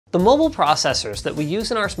The mobile processors that we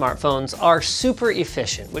use in our smartphones are super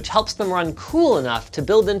efficient, which helps them run cool enough to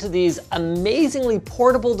build into these amazingly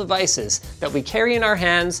portable devices that we carry in our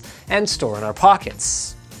hands and store in our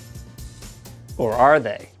pockets. Or are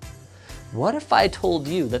they? What if I told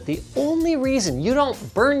you that the only reason you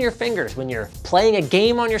don't burn your fingers when you're playing a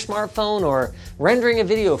game on your smartphone or rendering a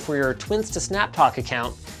video for your Twins to SnapTalk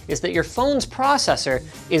account is that your phone's processor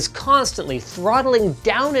is constantly throttling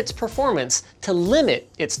down its performance to limit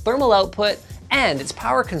its thermal output and its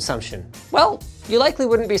power consumption? Well, you likely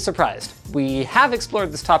wouldn't be surprised. We have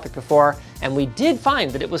explored this topic before, and we did find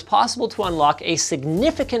that it was possible to unlock a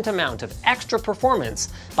significant amount of extra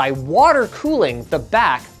performance by water cooling the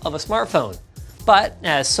back of a smartphone. But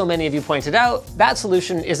as so many of you pointed out, that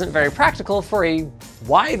solution isn't very practical for a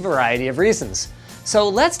wide variety of reasons. So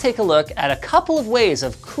let's take a look at a couple of ways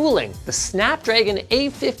of cooling the Snapdragon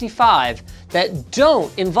 855 that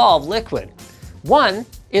don't involve liquid. One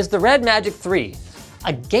is the Red Magic 3,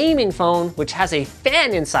 a gaming phone which has a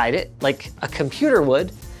fan inside it, like a computer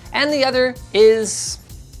would, and the other is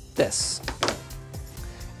this,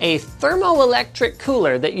 a thermoelectric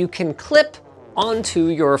cooler that you can clip onto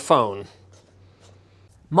your phone.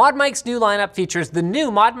 ModMic's new lineup features the new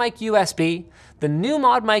ModMic USB, the new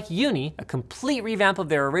ModMic Uni, a complete revamp of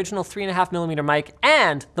their original 3.5mm mic,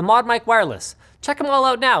 and the ModMic Wireless. Check them all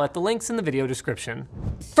out now at the links in the video description.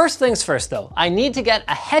 First things first though, I need to get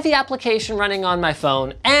a heavy application running on my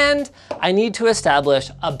phone and I need to establish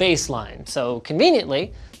a baseline. So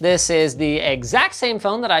conveniently, this is the exact same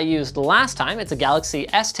phone that I used last time. It's a Galaxy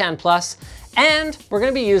S10 Plus, and we're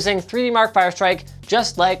gonna be using 3D Mark Firestrike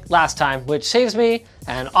just like last time, which saves me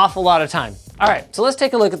an awful lot of time. All right, so let's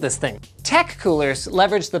take a look at this thing. Tech coolers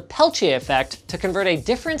leverage the Peltier effect to convert a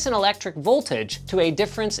difference in electric voltage to a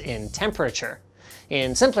difference in temperature.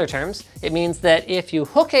 In simpler terms, it means that if you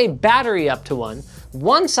hook a battery up to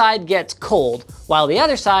one side gets cold while the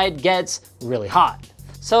other side gets really hot.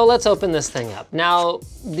 So let's open this thing up. Now,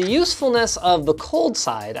 the usefulness of the cold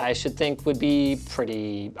side, I should think, would be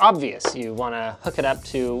pretty obvious. You want to hook it up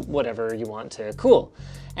to whatever you want to cool.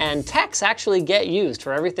 And techs actually get used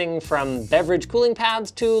for everything from beverage cooling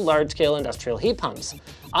pads to large-scale industrial heat pumps.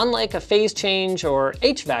 Unlike a phase change or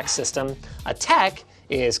HVAC system, a tech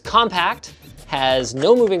is compact, has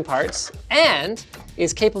no moving parts, and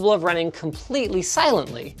is capable of running completely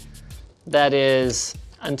silently. That is,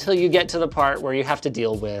 until you get to the part where you have to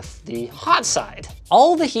deal with the hot side.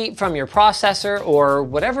 All the heat from your processor or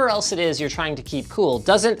whatever else it is you're trying to keep cool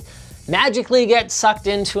doesn't magically get sucked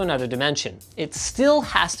into another dimension. It still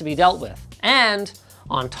has to be dealt with. And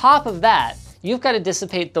on top of that, you've got to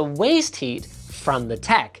dissipate the waste heat from the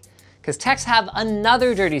tech, because techs have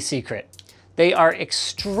another dirty secret. They are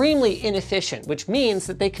extremely inefficient, which means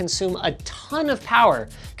that they consume a ton of power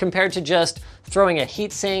compared to just throwing a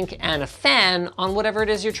heatsink and a fan on whatever it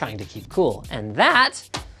is you're trying to keep cool. And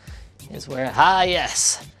that is where,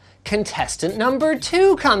 yes, contestant number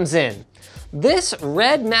 2 comes in. This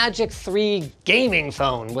Red Magic 3 gaming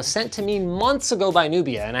phone was sent to me months ago by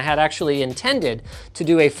Nubia, and I had actually intended to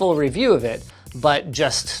do a full review of it, but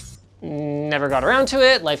just never got around to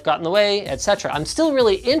it, life got in the way, etc. I'm still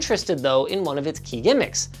really interested though in one of its key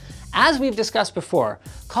gimmicks. As we've discussed before,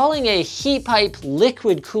 calling a heat pipe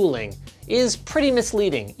liquid cooling is pretty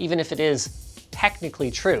misleading, even if it is technically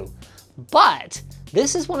true. But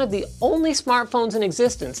this is one of the only smartphones in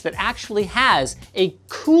existence that actually has a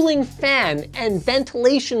cooling fan and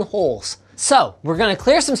ventilation holes. So we're gonna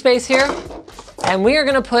clear some space here, and we are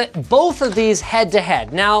gonna put both of these head to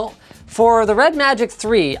head. Now, for the Red Magic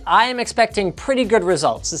 3, I am expecting pretty good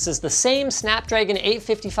results. This is the same Snapdragon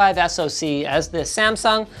 855 SoC as the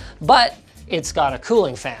Samsung, but it's got a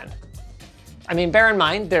cooling fan. I mean, bear in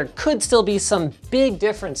mind, there could still be some big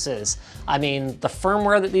differences. I mean, the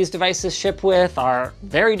firmware that these devices ship with are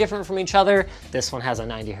very different from each other. This one has a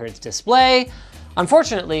 90 Hz display.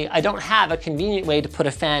 Unfortunately, I don't have a convenient way to put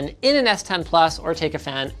a fan in an S10 Plus or take a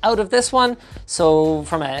fan out of this one. So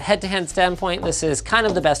from a head-to-head standpoint, this is kind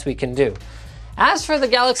of the best we can do. As for the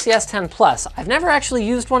Galaxy S10 Plus, I've never actually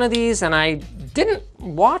used one of these and I didn't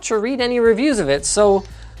watch or read any reviews of it, so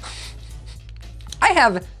I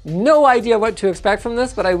have no idea what to expect from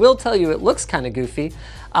this, but I will tell you it looks kind of goofy.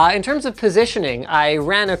 In terms of positioning, I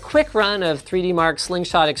ran a quick run of 3D Mark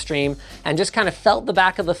Slingshot Extreme and just kind of felt the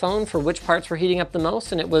back of the phone for which parts were heating up the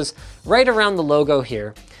most, and it was right around the logo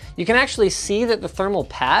here. You can actually see that the thermal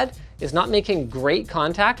pad is not making great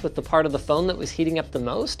contact with the part of the phone that was heating up the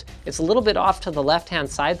most. It's a little bit off to the left-hand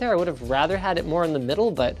side there. I would have rather had it more in the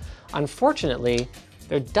middle, but unfortunately,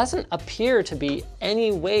 there doesn't appear to be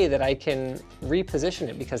any way that I can reposition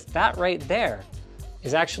it, because that right there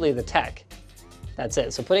is actually the tech. That's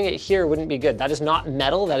it. So putting it here wouldn't be good. That is not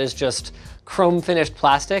metal, that is just chrome finished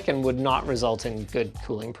plastic and would not result in good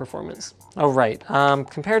cooling performance. Oh, right.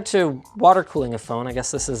 Compared to water cooling a phone, I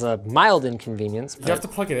guess this is a mild inconvenience. You have to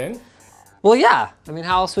plug it in? Well, yeah. I mean,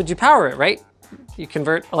 how else would you power it, right? You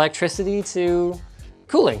convert electricity to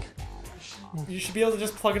cooling. You should be able to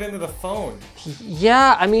just plug it into the phone.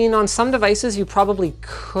 Yeah, I mean, on some devices you probably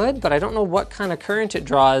could, but I don't know what kind of current it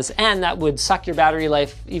draws, and that would suck your battery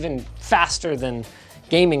life even faster than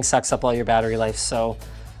gaming sucks up all your battery life. So,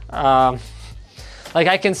 like,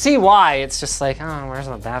 I can see why. It's just like, oh, where's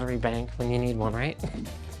the battery bank when you need one, right?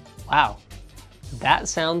 Wow, that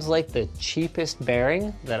sounds like the cheapest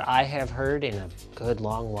bearing that I have heard in a good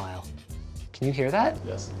long while. Can you hear that?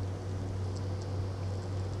 Yes.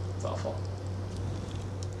 It's awful.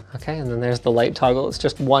 Okay, and then there's the light toggle. It's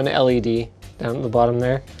just one LED down at the bottom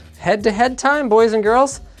there. Head-to-head time, boys and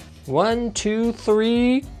girls. 1, 2,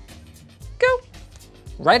 3, go.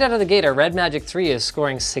 Right out of the gate, our Red Magic 3 is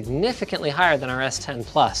scoring significantly higher than our S10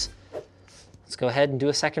 Plus. Let's go ahead and do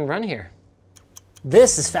a second run here.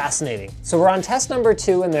 This is fascinating. So we're on test number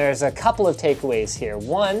 2, and there's a couple of takeaways here.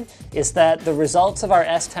 One is that the results of our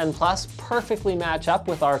S10 Plus perfectly match up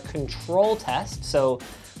with our control test. So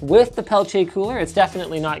with the Peltier cooler, it's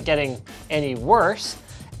definitely not getting any worse.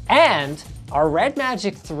 And our Red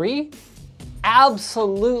Magic 3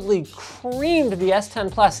 absolutely creamed the S10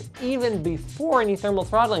 Plus even before any thermal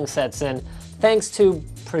throttling sets in, thanks to,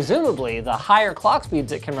 presumably, the higher clock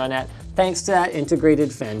speeds it can run at, thanks to that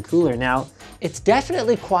integrated fan cooler. Now, it's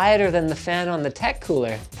definitely quieter than the fan on the Tech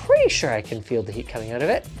cooler. Pretty sure I can feel the heat coming out of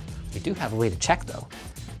it. We do have a way to check though.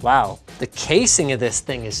 Wow, the casing of this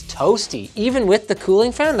thing is toasty. Even with the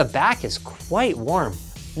cooling fan, the back is quite warm.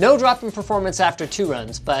 No drop in performance after 2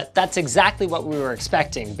 runs, but that's exactly what we were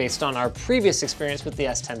expecting based on our previous experience with the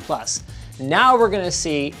S10 Plus. Now we're gonna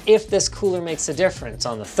see if this cooler makes a difference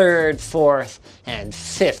on the 3rd, 4th, and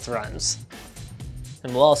 5th runs.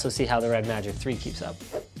 And we'll also see how the Red Magic 3 keeps up.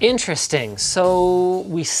 Interesting, so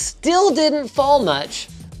we still didn't fall much,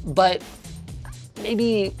 but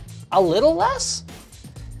maybe a little less?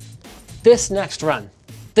 This next run,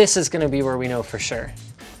 this is gonna be where we know for sure.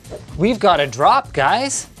 We've got a drop,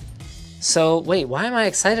 guys. So wait, why am I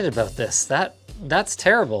excited about this? That's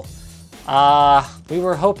terrible. We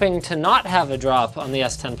were hoping to not have a drop on the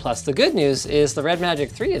S10 Plus. The good news is the Red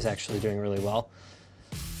Magic 3 is actually doing really well.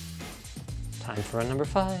 Time for run number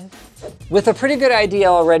 5. With a pretty good idea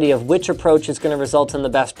already of which approach is gonna result in the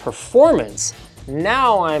best performance,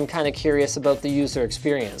 now I'm kind of curious about the user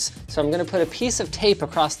experience. So I'm gonna put a piece of tape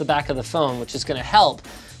across the back of the phone, which is gonna help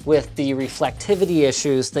with the reflectivity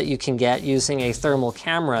issues that you can get using a thermal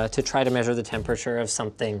camera to try to measure the temperature of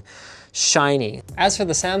something shiny. As for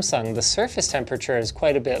the Samsung, the surface temperature is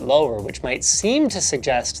quite a bit lower, which might seem to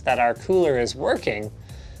suggest that our cooler is working,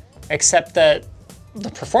 except that the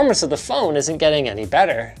performance of the phone isn't getting any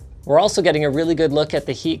better. We're also getting a really good look at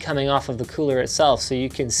the heat coming off of the cooler itself. So you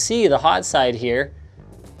can see the hot side here.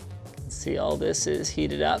 You can see all this is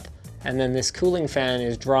heated up. And then this cooling fan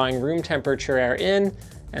is drawing room temperature air in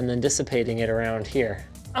and then dissipating it around here.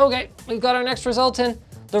 Okay, we've got our next result in.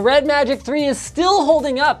 The Red Magic 3 is still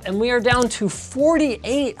holding up, and we are down to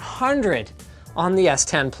 4,800 on the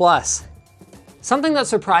S10 Plus. Something that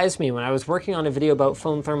surprised me when I was working on a video about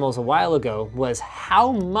phone thermals a while ago was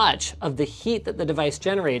how much of the heat that the device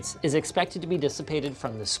generates is expected to be dissipated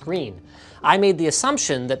from the screen. I made the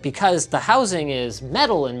assumption that because the housing is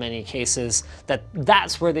metal in many cases,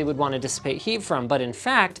 that's where they would want to dissipate heat from. But in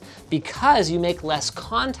fact, because you make less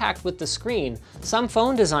contact with the screen, some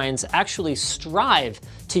phone designs actually strive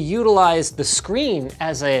to utilize the screen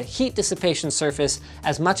as a heat dissipation surface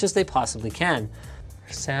as much as they possibly can.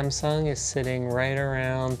 Samsung is sitting right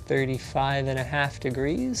around 35.5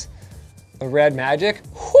 degrees. The Red Magic,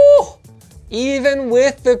 whew, even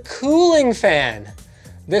with the cooling fan,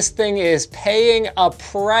 this thing is paying a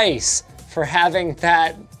price for having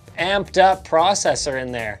that amped up processor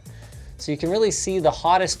in there. So you can really see the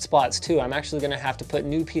hottest spots too. I'm actually gonna have to put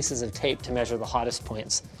new pieces of tape to measure the hottest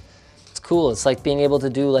points. It's cool, it's like being able to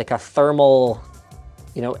do like a thermal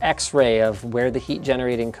X-ray of where the heat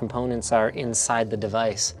generating components are inside the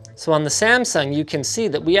device. So on the Samsung, you can see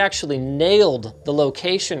that we actually nailed the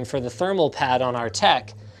location for the thermal pad on our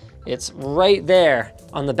Tech. It's right there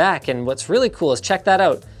on the back. And what's really cool is, check that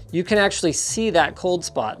out. You can actually see that cold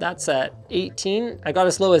spot. That's at 18, I got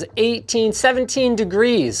as low as 18, 17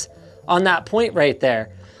 degrees on that point right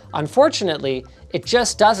there. Unfortunately, it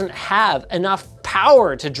just doesn't have enough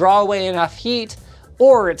power to draw away enough heat,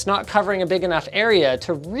 or it's not covering a big enough area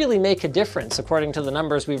to really make a difference according to the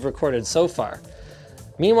numbers we've recorded so far.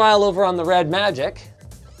 Meanwhile, over on the Red Magic,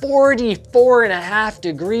 44.5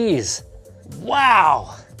 degrees.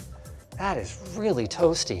 Wow, that is really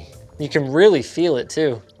toasty. You can really feel it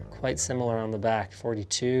too. Quite similar on the back,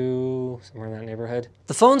 42, somewhere in that neighborhood.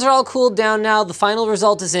 The phones are all cooled down now, the final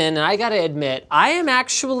result is in, and I gotta admit, I am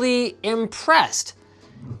actually impressed.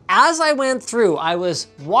 As I went through, I was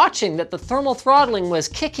watching that the thermal throttling was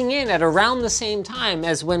kicking in at around the same time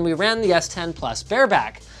as when we ran the S10 Plus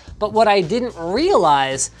bareback. But what I didn't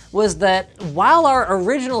realize was that while our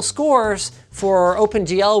original scores for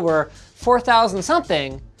OpenGL were 4,000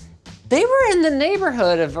 something, they were in the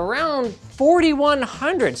neighborhood of around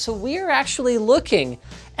 4,100. So we are actually looking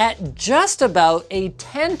at just about a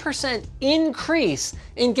 10% increase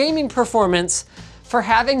in gaming performance for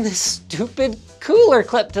having this stupid cooler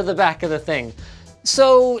clip to the back of the thing.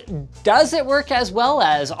 So does it work as well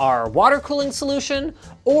as our water cooling solution,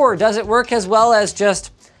 or does it work as well as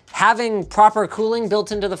just having proper cooling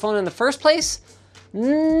built into the phone in the first place?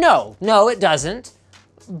 No, it doesn't.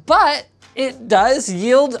 But it does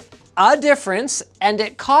yield a difference, and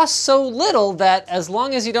it costs so little that as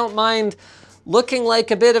long as you don't mind looking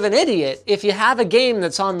like a bit of an idiot, if you have a game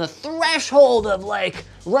that's on the threshold of like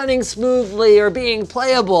running smoothly or being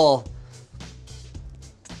playable,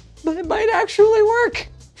 but it might actually work.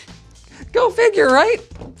 Go figure, right?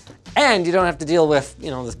 And you don't have to deal with,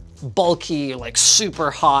 this bulky, like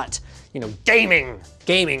super hot,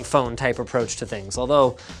 gaming phone type approach to things.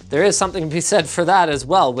 Although there is something to be said for that as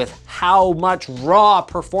well, with how much raw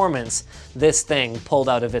performance this thing pulled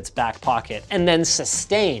out of its back pocket and then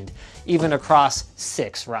sustained even across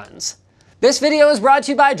 6 runs. This video is brought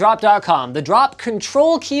to you by Drop.com. The Drop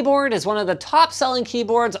Control keyboard is one of the top selling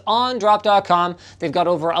keyboards on Drop.com. They've got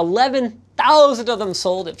over 11,000 of them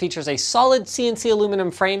sold. It features a solid CNC aluminum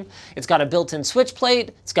frame. It's got a built-in switch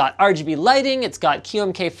plate. It's got RGB lighting. It's got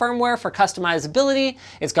QMK firmware for customizability.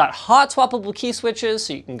 It's got hot swappable key switches,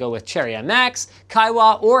 so you can go with Cherry MX,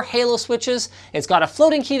 Kaiwa, or Halo switches. It's got a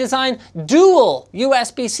floating key design, dual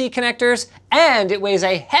USB-C connectors, and it weighs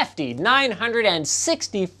a hefty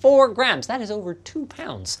 964 grams. That is over 2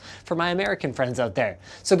 pounds for my American friends out there.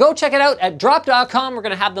 So go check it out at drop.com. We're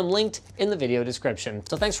gonna have them linked in the video description.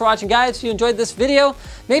 So thanks for watching, guys. If you enjoyed this video,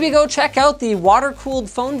 maybe go check out the water-cooled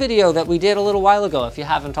phone video that we did a little while ago if you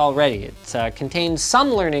haven't already. It contains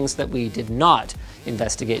some learnings that we did not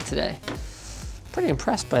investigate today. Pretty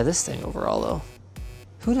impressed by this thing overall though.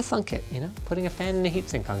 Who'd have thunk it, Putting a fan and a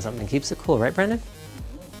heatsink on something keeps it cool, right, Brendan?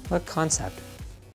 What concept.